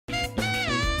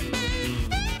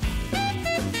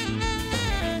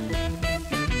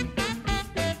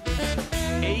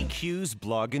AQ's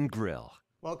Blog and Grill.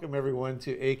 Welcome everyone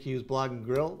to AQ's Blog and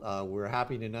Grill. We're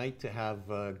happy tonight to have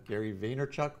Gary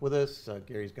Vaynerchuk with us.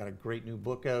 Gary's got a great new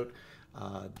book out,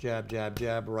 Jab, Jab,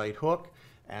 Jab, Right Hook.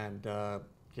 And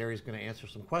Gary's going to answer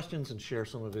some questions and share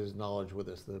some of his knowledge with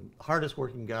us. The hardest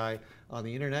working guy on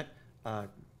the internet,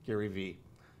 Gary V.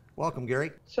 Welcome,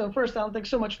 Gary. So first, Alan, thanks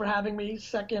so much for having me.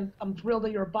 Second, I'm thrilled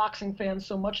that you're a boxing fan,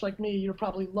 so much like me, you're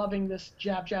probably loving this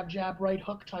Jab, Jab, Jab, Right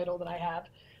Hook title that I have.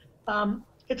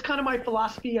 It's kind of my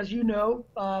philosophy, as you know,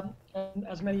 and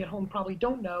as many at home probably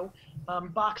don't know.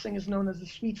 Boxing is known as the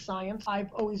sweet science.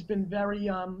 I've always been very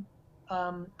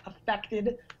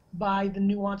affected by the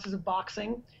nuances of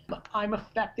boxing. I'm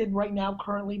affected right now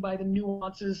currently by the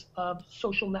nuances of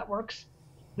social networks,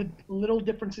 the little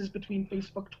differences between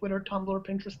Facebook, Twitter, Tumblr,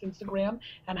 Pinterest, Instagram,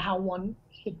 and how one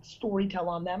should storytell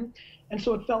on them. And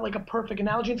so it felt like a perfect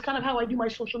analogy. It's kind of how I do my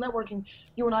social networking.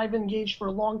 You and I have been engaged for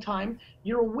a long time.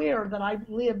 You're aware that I've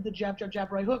lived the Jab, Jab,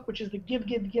 Jab, Right Hook, which is the give,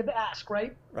 give, give, ask,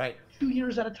 right? Right. 2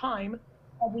 years at a time,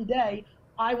 every day,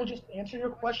 I will just answer your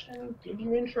question, give you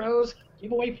intros,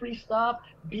 give away free stuff,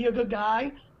 be a good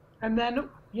guy. And then,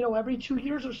 you know, every 2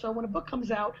 years or so when a book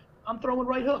comes out, I'm throwing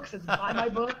right hooks. It's buy my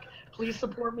book, please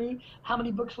support me. How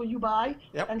many books will you buy?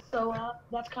 Yep. And so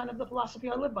that's kind of the philosophy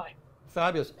I live by.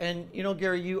 Fabulous. And you know,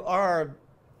 Gary, you are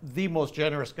the most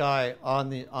generous guy on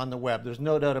the web. There's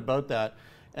no doubt about that.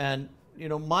 And you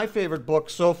know, my favorite book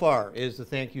so far is The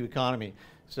Thank You Economy.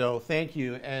 So thank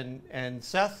you. And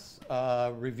Seth's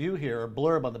review here, a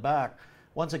blurb on the back.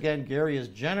 Once again, Gary is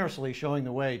generously showing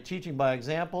the way, teaching by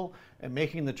example and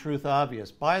making the truth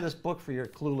obvious. Buy this book for your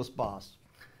clueless boss.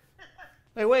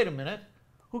 Hey, wait a minute.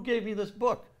 Who gave you this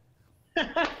book?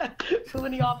 Who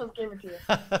in the office gave it to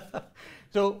you?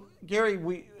 So, Gary,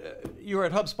 you were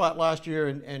at HubSpot last year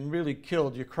and really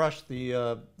killed. You crushed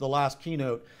the last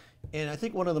keynote. And I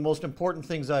think one of the most important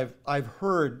things I've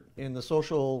heard in the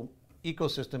social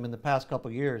ecosystem in the past couple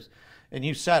of years, and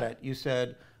you said it. You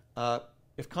said,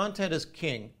 if content is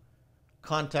king,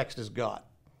 context is God.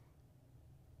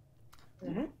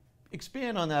 Mm-hmm.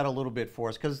 Expand on that a little bit for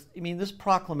us, because I mean, this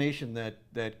proclamation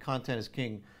that content is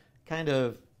king kind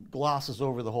of glosses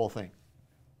over the whole thing.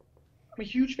 I'm a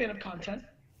huge fan of content.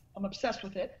 I'm obsessed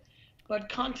with it. But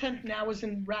content now is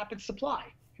in rapid supply,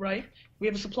 right? We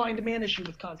have a supply and demand issue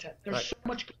with content. There's right. So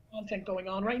much content going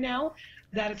on right now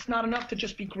that it's not enough to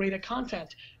just be great at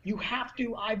content. You have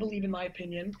to, I believe, in my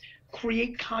opinion,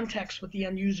 create context with the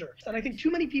end user. And I think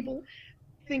too many people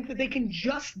think that they can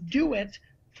just do it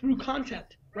through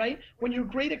content, right? When you're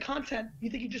great at content, you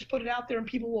think you just put it out there and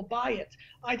people will buy it.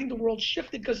 I think the world's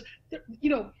shifted because, you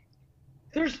know,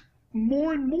 there's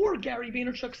more and more Gary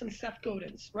Vaynerchuks and Seth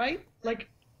Godins, right? Like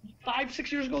 5,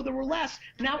 6 years ago, there were less.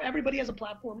 Now everybody has a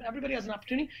platform, everybody has an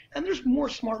opportunity, and there's more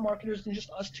smart marketers than just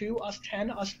us 2, us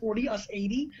 10, us 40, us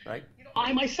 80. Right. You know,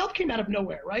 I myself came out of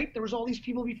nowhere, right? There was all these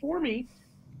people before me.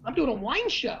 I'm doing a wine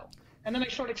show, and then I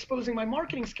started exposing my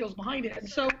marketing skills behind it. And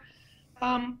so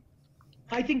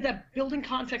I think that building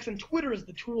context, and Twitter is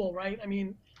the tool, right? I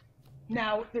mean,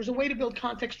 now there's a way to build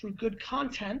context through good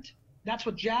content. That's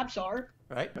what jabs are.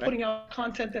 Right. Putting out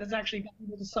content that is actually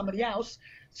valuable to somebody else.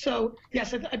 So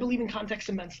yes, I believe in context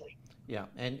immensely. Yeah,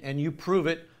 and you prove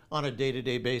it on a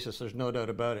day-to-day basis. There's no doubt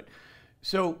about it.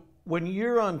 So when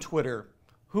you're on Twitter,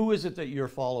 who is it that you're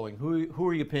following? Who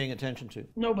are you paying attention to?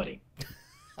 Nobody.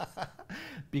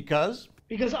 Because?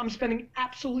 Because I'm spending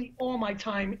absolutely all my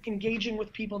time engaging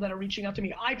with people that are reaching out to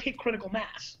me. I've hit critical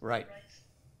mass. Right.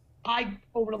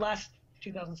 Over the last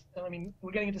 2007, I mean,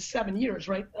 we're getting into 7 years,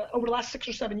 right? Over the last 6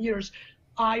 or 7 years,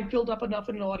 I've built up enough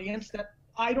in an audience that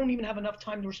I don't even have enough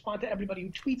time to respond to everybody who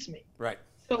tweets me. Right.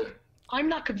 So I'm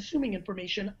not consuming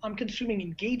information, I'm consuming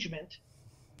engagement.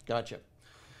 Gotcha.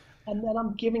 And then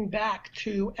I'm giving back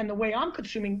to, and the way I'm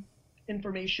consuming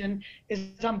information is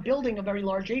I'm building a very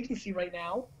large agency right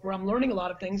now where I'm learning a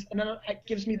lot of things, and then it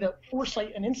gives me the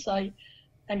foresight and insight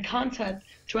and content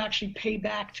to actually pay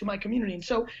back to my community. And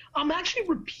so I'm actually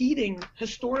repeating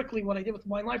historically what I did with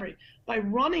Wine Library. By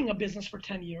running a business for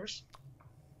 10 years,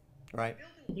 right,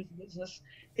 building a business,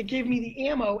 it gave me the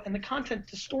ammo and the content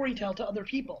to storytell to other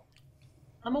people.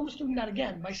 I'm almost doing that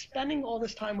again. By spending all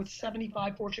this time with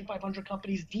 75 Fortune 500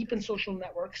 companies deep in social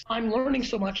networks, I'm learning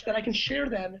so much that I can share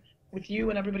them with you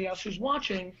and everybody else who's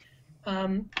watching.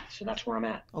 So that's where I'm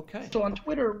at. Okay. So on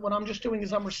Twitter, what I'm just doing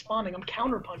is I'm responding. I'm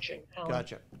counterpunching. Alan.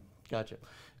 Gotcha.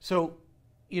 So,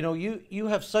 you know, you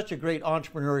have such a great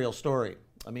entrepreneurial story.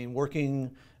 I mean,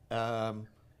 working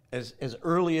as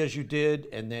early as you did,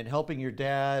 and then helping your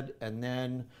dad, and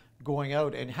then going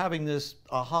out and having this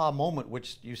aha moment,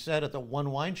 which you said at the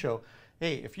One Wine Show,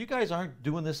 hey, if you guys aren't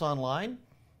doing this online,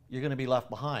 you're going to be left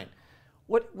behind.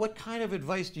 What kind of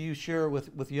advice do you share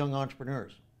with young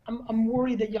entrepreneurs? I'm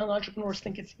worried that young entrepreneurs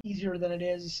think it's easier than it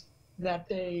is, that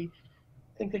they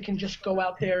think they can just go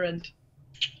out there and,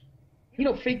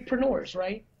 fakepreneurs,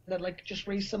 right? That like just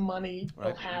raise some money,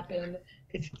 it'll happen,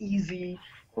 it's easy.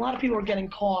 A lot of people are getting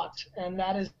caught, and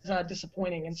that is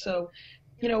disappointing. And so,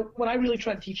 what I really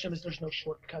try to teach them is there's no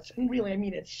shortcuts. And really, I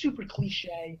mean, it's super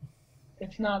cliche.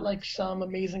 It's not like some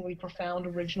amazingly profound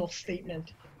original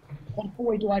statement. But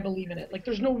boy, do I believe in it. Like,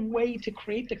 there's no way to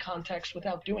create the context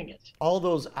without doing it. All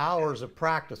those hours of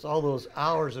practice, all those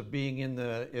hours of being in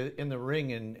the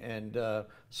ring and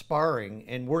sparring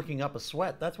and working up a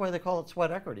sweat. That's why they call it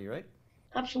sweat equity, right?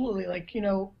 Absolutely. Like,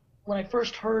 when I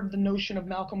first heard the notion of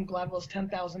Malcolm Gladwell's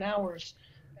 10,000 hours,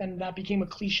 and that became a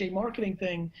cliche marketing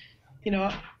thing,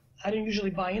 I didn't usually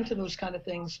buy into those kind of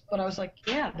things, but I was like,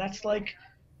 yeah,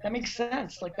 that makes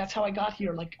sense. Like, that's how I got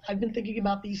here. Like, I've been thinking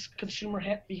about these consumer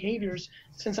behaviors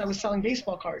since I was selling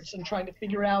baseball cards and trying to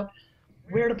figure out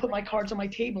where to put my cards on my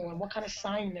table and what kind of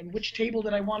sign and which table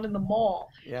did I want in the mall.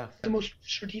 Yeah. The most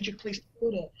strategic place to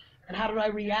put it. And how did I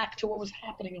react to what was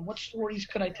happening and what stories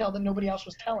could I tell that nobody else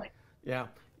was telling? Yeah.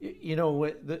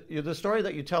 The story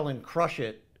that you tell in Crush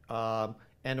It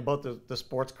and about the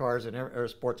sports cars or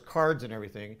sports cards and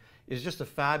everything is just a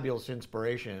fabulous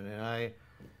inspiration. And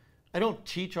I don't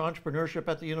teach entrepreneurship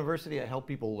at the university. I help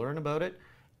people learn about it,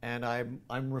 and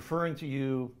I'm referring to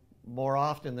you more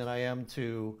often than I am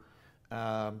to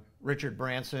Richard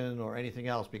Branson or anything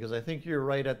else, because I think you're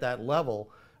right at that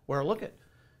level where, look at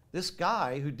this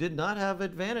guy who did not have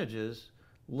advantages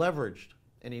leveraged,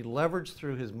 and he leveraged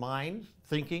through his mind,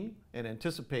 thinking and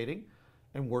anticipating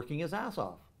and working his ass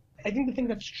off. I think the thing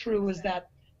that's true is that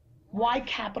why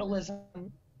capitalism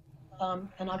and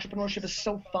entrepreneurship is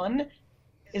so fun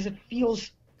is it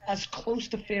feels as close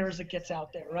to fair as it gets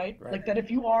out there, right? Like that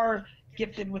if you are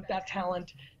gifted with that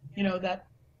talent, that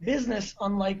business,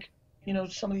 unlike,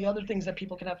 some of the other things that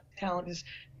people can have talent, is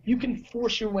you can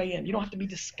force your way in. You don't have to be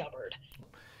discovered.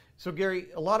 So Gary,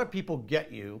 a lot of people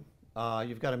get you.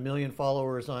 You've got 1 million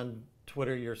followers on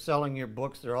Twitter. You're selling your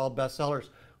books. They're all bestsellers.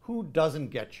 Who doesn't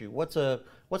get you? What's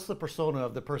the persona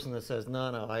of the person that says,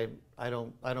 no, I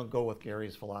don't go with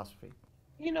Gary's philosophy?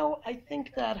 I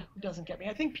think that who doesn't get me?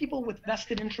 I think people with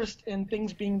vested interest in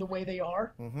things being the way they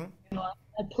are. Mm-hmm.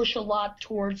 I push a lot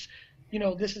towards,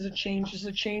 this is a change, this is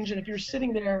a change. And if you're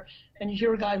sitting there and you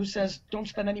hear a guy who says, don't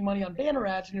spend any money on banner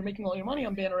ads, and you're making all your money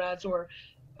on banner ads, or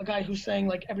a guy who's saying,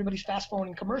 like, everybody's fast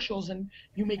forwarding commercials and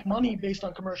you make money based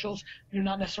on commercials, you're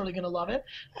not necessarily going to love it.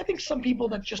 I think some people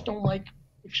that just don't like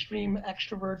extreme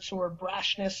extroverts or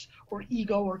brashness or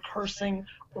ego or cursing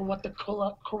or what the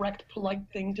correct polite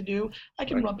thing to do, I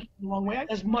can rub people the wrong way.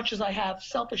 As much as I have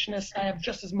selfishness, I have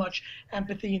just as much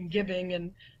empathy and giving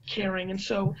and caring. And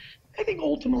so I think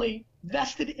ultimately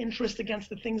vested interest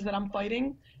against the things that I'm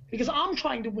fighting, because I'm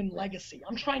trying to win legacy.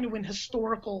 I'm trying to win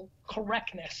historical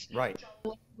correctness. Right.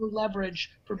 Leverage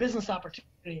for business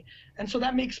opportunity. And so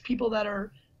that makes people that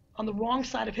are on the wrong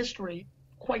side of history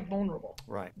quite vulnerable.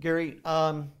 Right. Gary,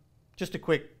 just a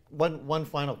quick one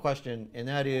final question, and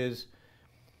that is,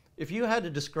 if you had to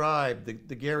describe the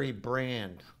Gary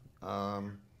brand,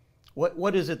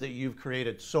 what is it that you've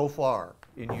created so far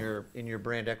in your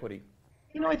brand equity?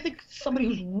 I think somebody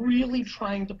who's really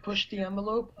trying to push the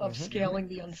envelope of scaling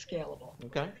the unscalable.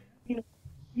 Okay. You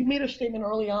made a statement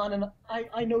early on, and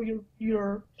I know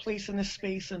your place in this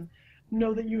space and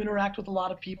know that you interact with a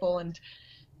lot of people, and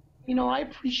I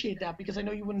appreciate that, because I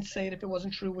know you wouldn't say it if it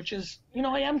wasn't true, which is,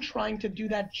 I am trying to do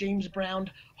that James Brown,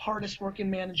 hardest working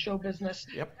man in show business.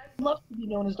 Yep. I'd love to be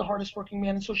known as the hardest working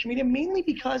man in social media, mainly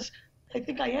because I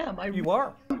think I am. You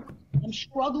are. I'm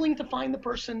struggling to find the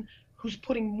person who's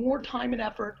putting more time and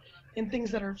effort in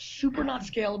things that are super not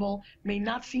scalable, may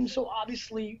not seem so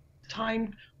obviously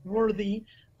time worthy,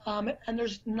 and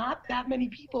there's not that many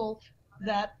people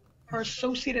that are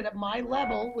associated at my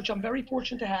level, which I'm very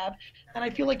fortunate to have. And I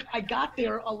feel like I got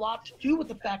there a lot to do with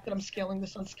the fact that I'm scaling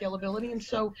this unscalability. And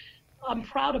so I'm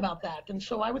proud about that. And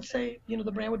so I would say,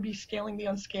 the brand would be scaling the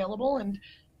unscalable, and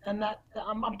that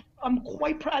I'm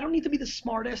quite proud. I don't need to be the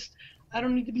smartest. I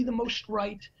don't need to be the most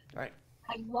right. Right.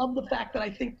 I love the fact that I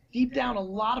think deep down, a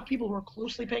lot of people who are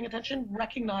closely paying attention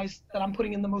recognize that I'm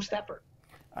putting in the most effort.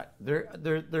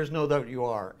 There's no doubt you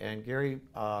are. And Gary,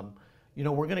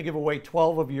 we're going to give away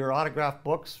 12 of your autographed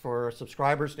books for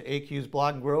subscribers to AQ's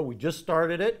Blog and Grow. We just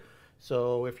started it.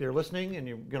 So if you're listening and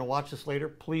you're going to watch this later,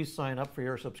 please sign up for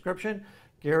your subscription.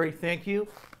 Gary, thank you.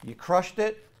 You crushed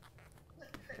it.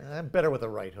 I'm better with a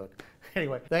right hook.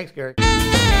 Anyway, thanks, Gary.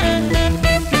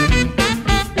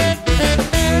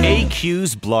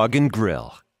 AQ's Blog and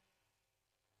Grill.